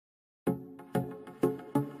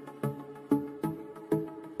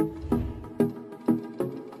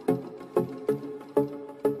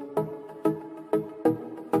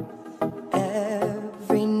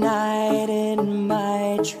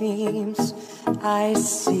dreams. I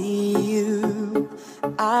see you,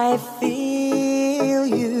 I feel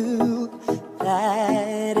you.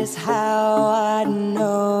 That is how I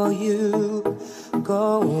know you.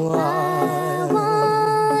 Go on. I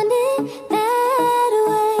want it that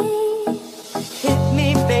way. Hit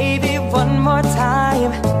me, baby, one more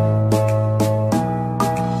time.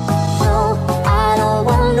 No, I don't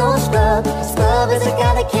want no scrub. Scrub is a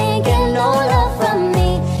guy that can't get no love from me.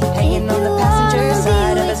 Hanging on the passenger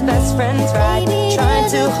side of his best friend's ride, trying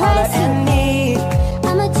to holler at me.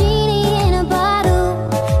 I'm a genie in a bottle.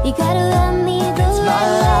 You gotta love me the It's my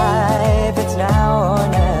life, it's now or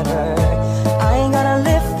never. I ain't gonna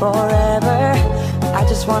live forever. I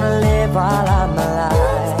just wanna live while I'm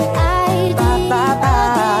alive. Bye, bye,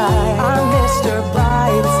 bye. I'm Mr.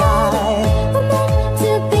 Brightside. We're meant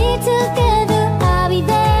to be together. I'll be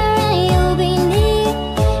there and you'll be near,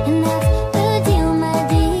 and that's the deal, my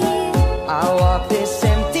dear. I walk this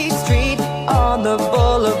empty street on the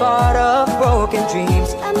boulevard of broken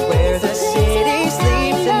dreams, where the city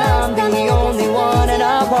sleeps and I'm the only one, and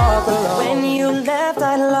I walk alone. When you left,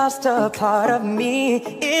 I lost a part of me.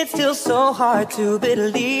 It's still so hard to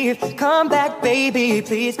believe. Come back, baby,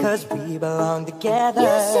 please, 'cause we belong together.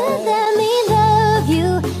 You should let me love you.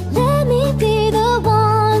 Let me be the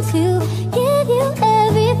one to give you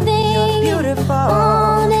everything You're beautiful. you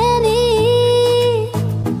want and need.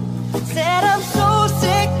 Said I'm so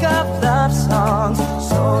sick of love songs,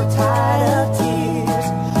 so tired of tears,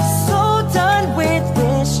 so done with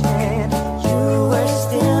wishing you were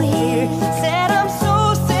still here. Said I'm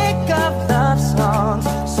so sick of love songs,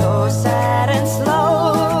 so sad and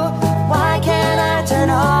slow. Why can't I turn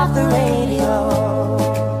off the radio?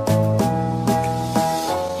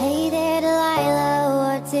 Hey there,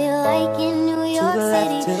 Delilah, what's it like in New York the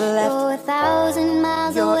left, City? to the left. You're 1,000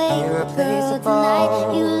 miles You're away, girl, irreplaceable.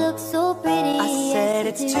 tonight you look so pretty. I said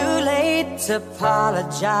it's too late to apologize.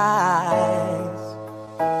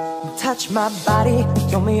 Touch my body,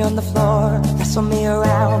 throw me on the floor, wrestle me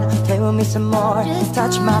around, play with me some more. Just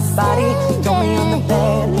Touch my body, throw me on the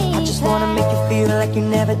bed. I just wanna make you feel like you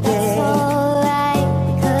never did. Alright,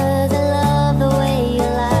 because I love the way you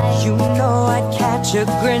lie. You know I'd catch a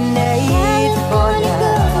grenade for California ya.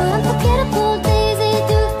 girl, unforgettable days, they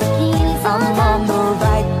do bikinis all I'm on night. the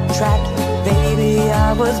right track, baby,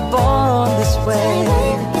 I was born this way.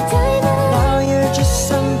 Now you're just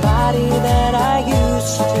somebody that I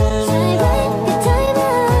used to know.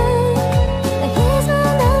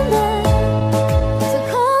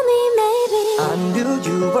 I knew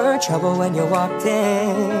you were trouble when you walked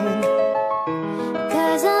in.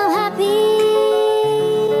 'Cause I'm happy.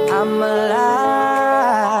 I'm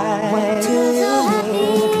alive. What do you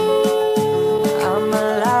mean? I'm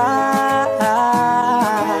alive.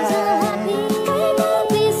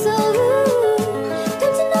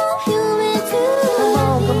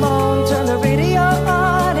 Come on, turn the radio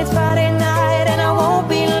on. It's Friday night and I won't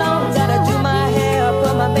be long. Gotta do my hair,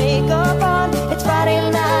 put my makeup on. It's Friday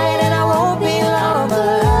night and I won't be long.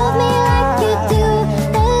 Love me like you do.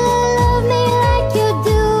 Love me like you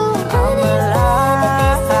do. I'm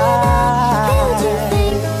alive. What you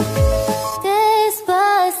think?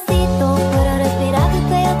 Despacito, puedo respirar tu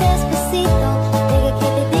cuello despacito. Deja que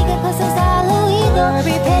te diga cosas al oído. Para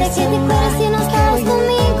que te acuerdes si no estás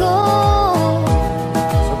conmigo.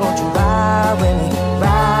 So won't you ride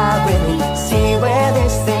with me, see where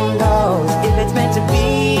this thing goes. If it's meant to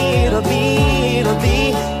be, it'll be, it'll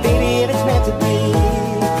be. Baby, if it's meant to be.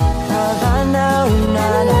 'Cause I know,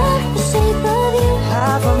 I love the shape of you.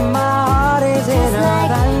 half of my heart is in Just her.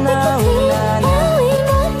 like I know, how we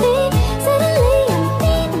might be. Suddenly I'm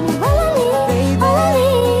feeling all I need, all I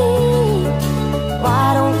need. why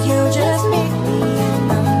don't you just meet me in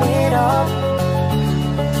the middle?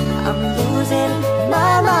 I'm losing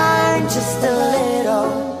my mind just a little.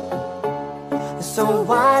 So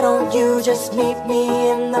why don't you just meet me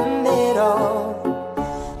in the middle?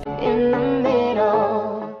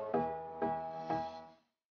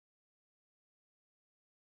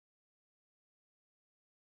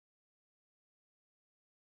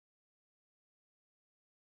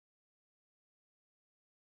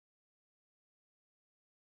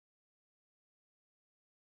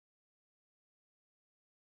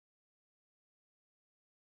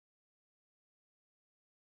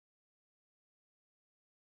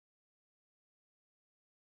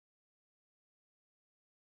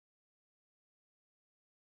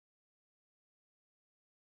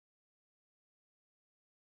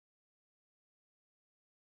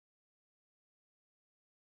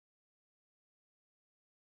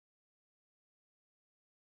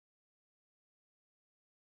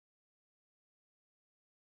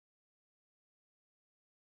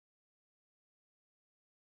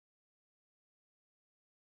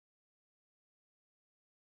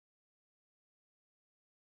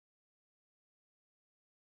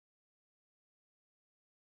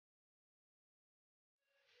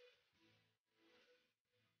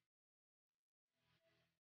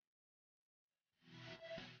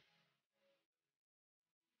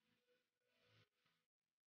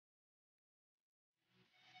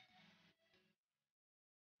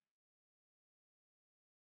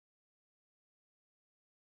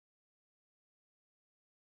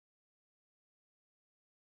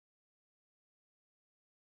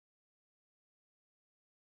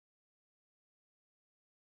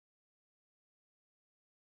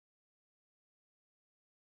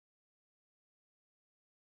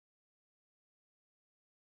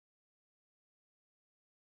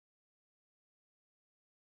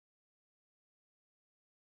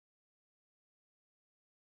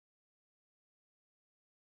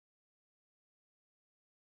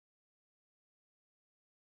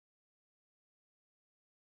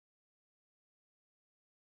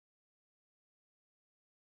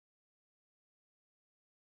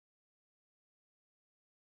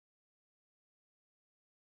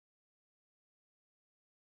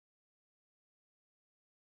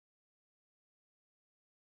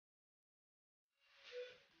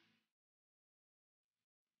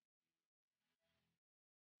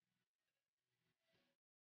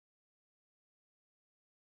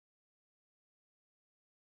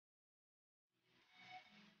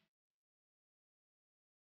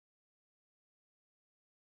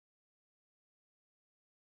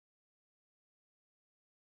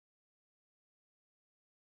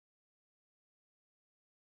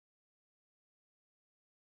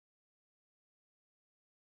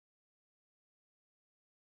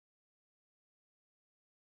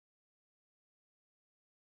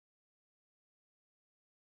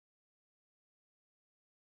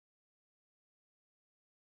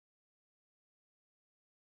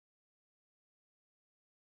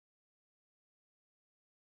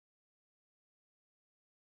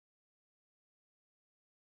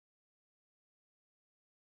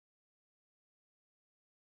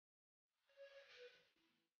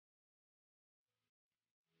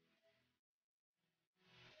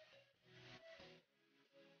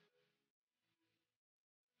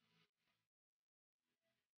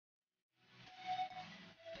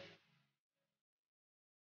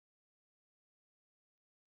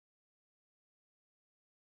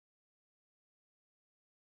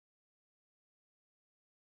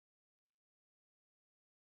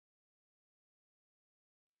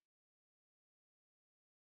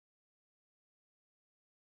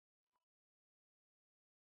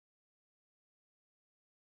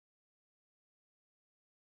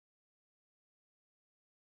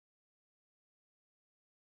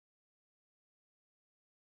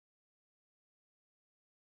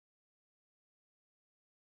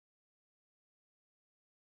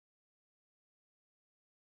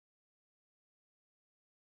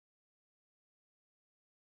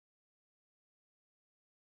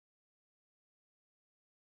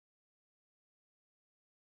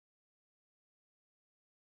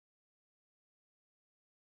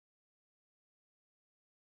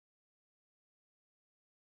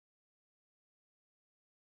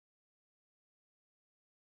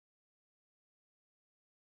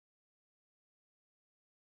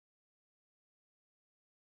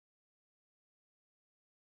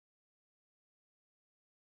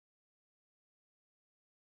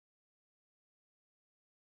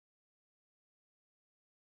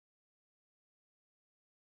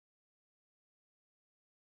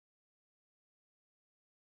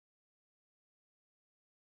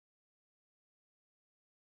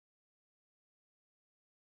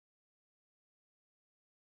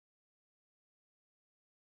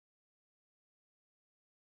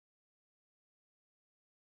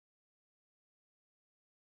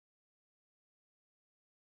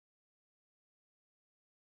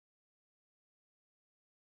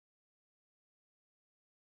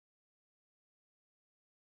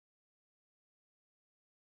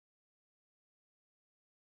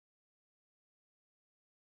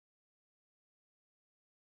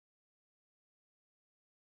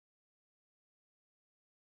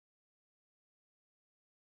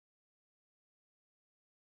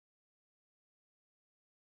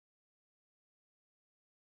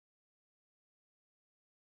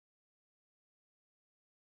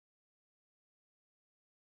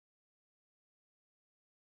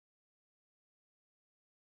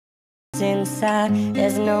 inside.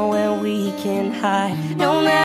 There's nowhere we can hide. No matter